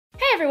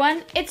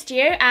everyone, it's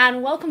Gio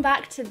and welcome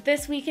back to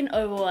This Week in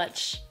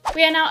Overwatch.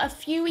 We are now a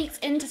few weeks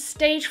into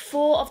Stage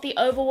 4 of the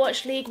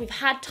Overwatch League. We've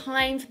had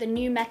time for the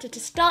new meta to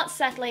start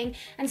settling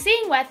and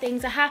seeing where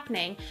things are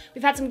happening.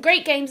 We've had some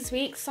great games this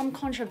week, some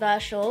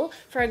controversial.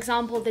 For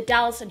example, the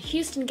Dallas and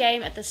Houston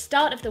game at the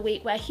start of the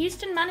week where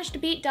Houston managed to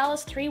beat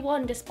Dallas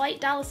 3-1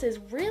 despite Dallas's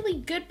really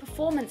good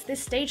performance this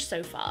stage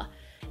so far.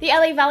 The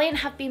LA Valiant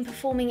have been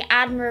performing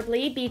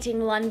admirably,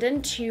 beating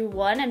London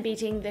 2-1 and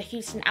beating the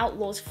Houston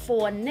Outlaws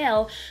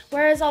 4-0,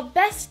 whereas our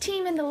best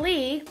team in the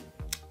league,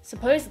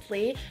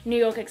 supposedly, New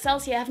York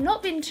Excelsior, have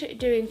not been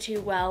doing too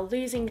well,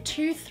 losing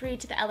 2-3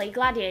 to the LA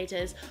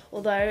Gladiators,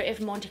 although if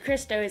Monte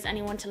Cristo is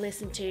anyone to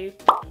listen to,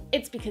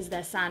 it's because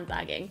they're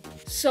sandbagging.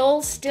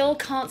 Seoul still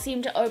can't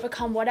seem to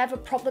overcome whatever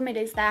problem it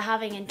is they're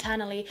having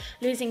internally,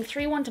 losing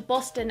 3-1 to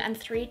Boston and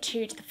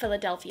 3-2 to the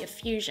Philadelphia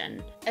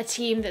Fusion. A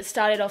team that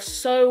started off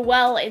so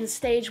well in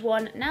Stage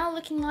 1, now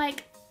looking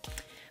like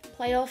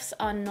playoffs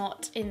are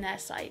not in their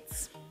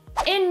sights.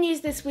 In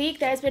news this week,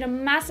 there's been a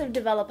massive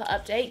developer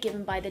update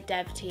given by the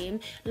dev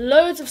team,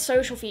 loads of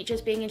social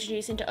features being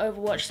introduced into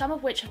Overwatch, some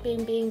of which have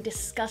been being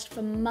discussed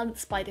for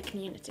months by the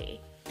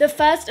community. The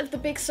first of the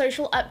big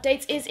social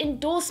updates is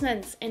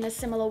endorsements. In a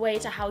similar way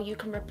to how you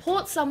can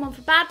report someone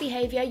for bad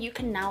behaviour, you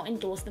can now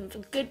endorse them for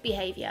good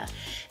behaviour.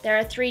 There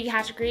are 3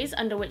 categories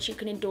under which you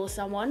can endorse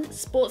someone: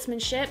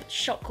 sportsmanship,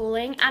 shot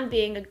calling, and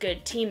being a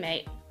good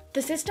teammate.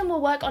 The system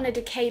will work on a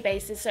decay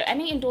basis, so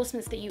any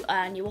endorsements that you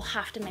earn, you will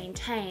have to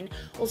maintain.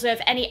 Also,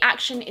 if any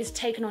action is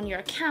taken on your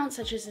account,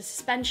 such as a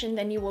suspension,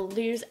 then you will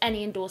lose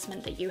any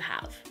endorsement that you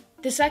have.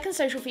 The second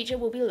social feature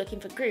will be looking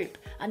for group.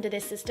 Under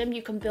this system,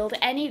 you can build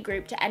any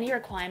group to any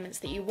requirements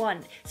that you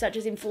want, such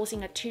as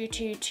enforcing a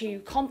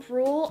 2-2-2 comp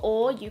rule,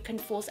 or you can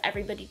force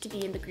everybody to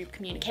be in the group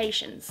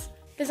communications.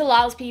 This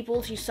allows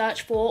people to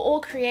search for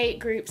or create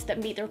groups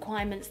that meet the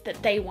requirements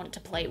that they want to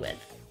play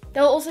with.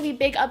 There will also be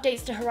big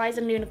updates to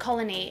Horizon Lunar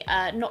Colony.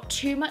 Not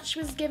too much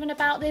was given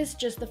about this,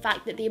 just the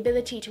fact that the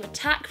ability to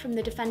attack from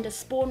the defender's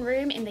spawn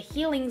room in the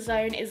healing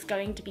zone is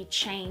going to be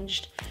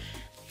changed.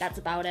 That's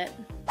about it.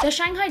 The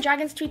Shanghai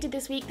Dragons tweeted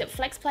this week that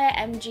Flex player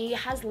MG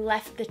has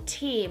left the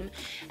team.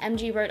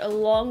 MG wrote a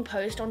long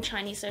post on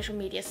Chinese social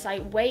media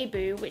site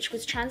Weibo, which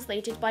was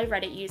translated by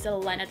Reddit user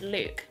Leonard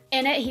Luke.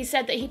 In it, he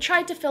said that he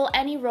tried to fill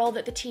any role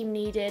that the team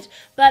needed,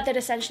 but that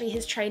essentially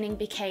his training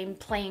became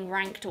playing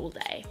ranked all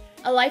day.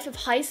 A life of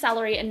high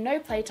salary and no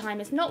playtime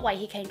is not why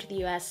he came to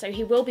the US, so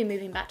he will be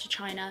moving back to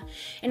China.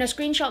 In a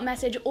screenshot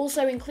message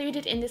also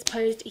included in this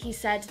post, he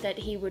said that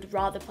he would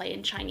rather play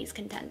in Chinese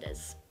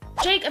contenders.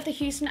 Jake of the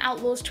Houston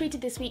Outlaws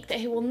tweeted this week that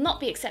he will not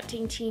be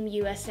accepting Team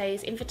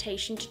USA's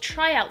invitation to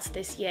tryouts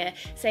this year,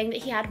 saying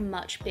that he had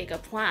much bigger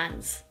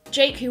plans.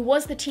 Jake, who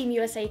was the Team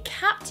USA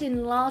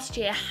captain last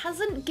year,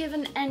 hasn't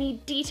given any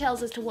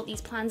details as to what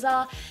these plans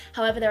are.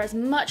 However, there is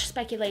much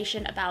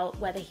speculation about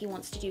whether he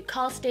wants to do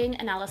casting,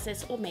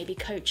 analysis, or maybe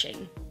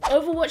coaching.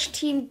 Overwatch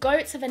Team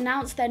GOATs have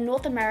announced their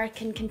North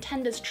American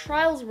Contenders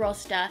Trials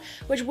roster,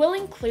 which will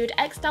include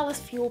ex-Dallas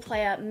Fuel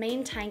player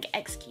main tank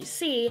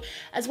XQC,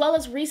 as well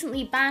as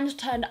recently banned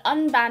turned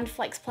unbanned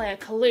Flex player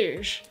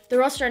Kaluge. The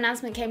roster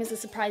announcement came as a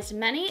surprise to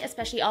many,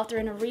 especially after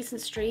in a recent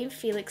stream,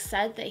 Felix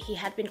said that he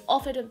had been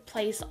offered a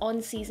place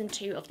on Season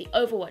 2 of the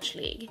Overwatch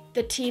League.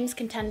 The team's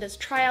Contenders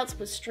Tryouts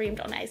was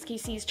streamed on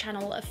XQC's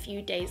channel a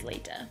few days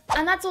later.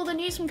 And that's all the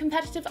news from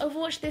Competitive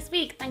Overwatch this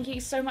week. Thank you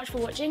so much for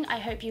watching. I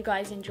hope you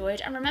guys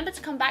enjoyed, and remember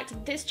to come back to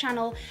this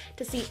channel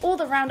to see all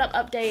the roundup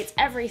updates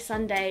every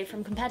Sunday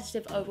from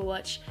Competitive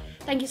Overwatch.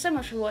 Thank you so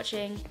much for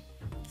watching.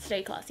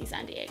 Stay classy,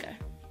 San Diego.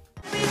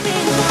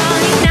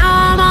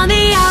 Now I'm on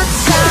the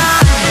outside.